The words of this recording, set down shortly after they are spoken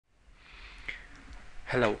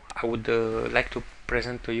Hello, I would like to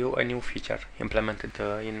present to you a new feature implemented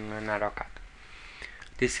in NaroCAD.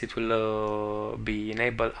 This it will be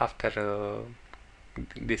enabled after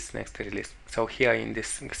this next release. So here in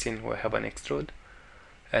this scene we have an extrude,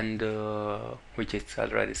 and which is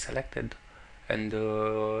already selected, and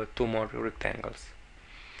two more rectangles.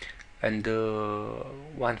 And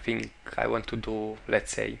one thing I want to do,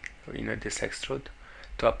 let's say, in this extrude,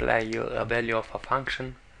 to apply a value of a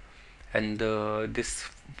function, and this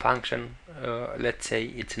function, let's say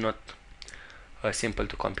it's not a simple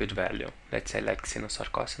to compute value, let's say like sinus or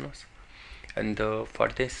cosinus, and for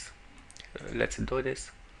this let's do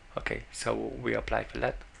this. Okay, so we apply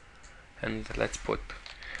that, and let's put,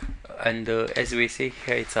 and as we see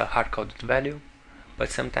here it's a hard-coded value, but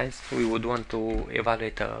sometimes we would want to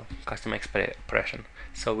evaluate a custom expression,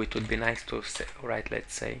 so it would be nice to write,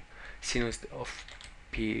 let's say, sinus of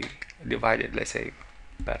p divided, let's say,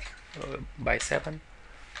 by 7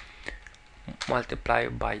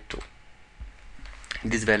 multiplied by 2.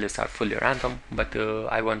 These values are fully random, but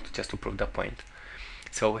I want just to prove the point.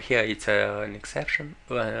 So here it's an expression,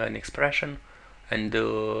 and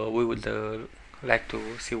we would like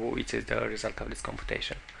to see which is the result of this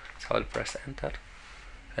computation. So I'll press enter,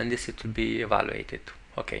 and this it will be evaluated.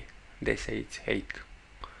 Okay, they say it's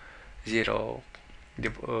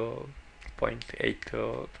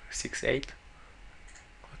 0.868.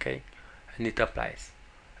 Okay, and it applies.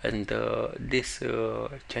 And this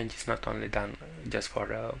change is not only done just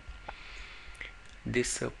for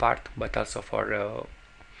this part, but also for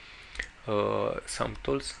some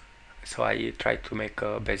tools. So I tried to make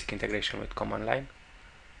a basic integration with command line.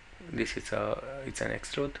 This is it's an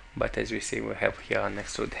extrude, but as we see we have here an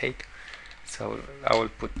extrude height. So I will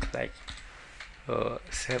put like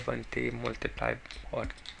 70 multiplied or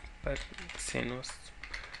per sinus,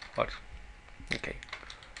 or okay,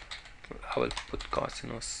 I will put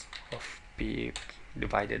cosinus of p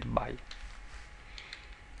divided by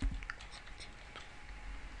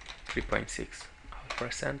 3.6. I'll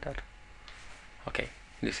press enter. Okay,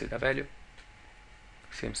 this is the value.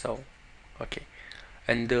 Seems so. Okay,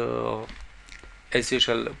 and as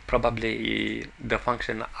usual, probably the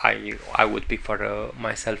function I would pick for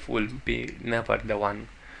myself will be never the one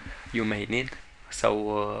you may need.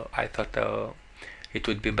 So I thought it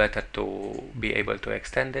would be better to be able to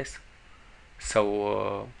extend this.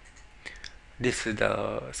 So this is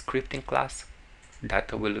the scripting class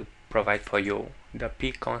that will provide for you the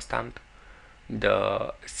p constant,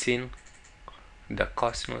 the sin, the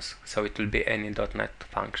cosinus, so it will be any .NET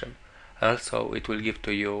function. Also it will give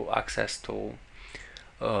to you access to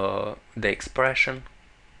the expression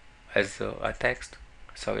as a text,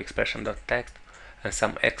 so expression.text, and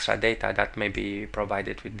some extra data that may be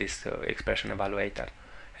provided with this expression evaluator,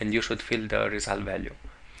 and you should fill the result value.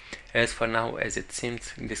 As for now, as it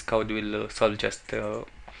seems, this code will solve just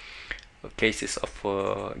cases of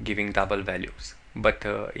giving double values, but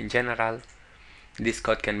in general this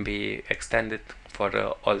code can be extended for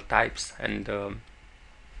all types, and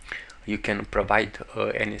you can provide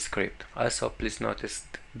any script. Also please notice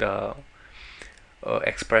the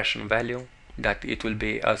expression value, that it will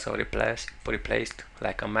be also replaced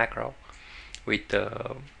like a macro with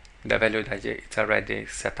the value that it's already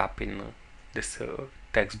set up in this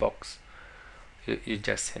text box you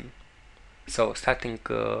just seen. So starting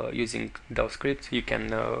using those scripts, you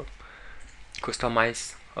can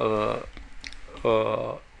customize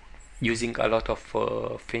using a lot of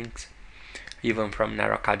things, even from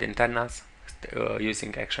NaroCAD internals,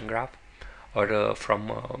 using action graph, or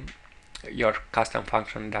from your custom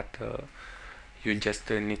function that you just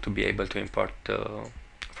need to be able to import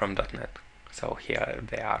from .NET. So here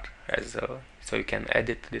they are, as so you can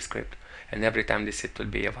edit the script, and every time this it will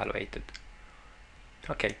be evaluated.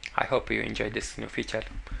 Okay, I hope you enjoyed this new feature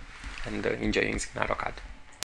and enjoy using NaroCAD.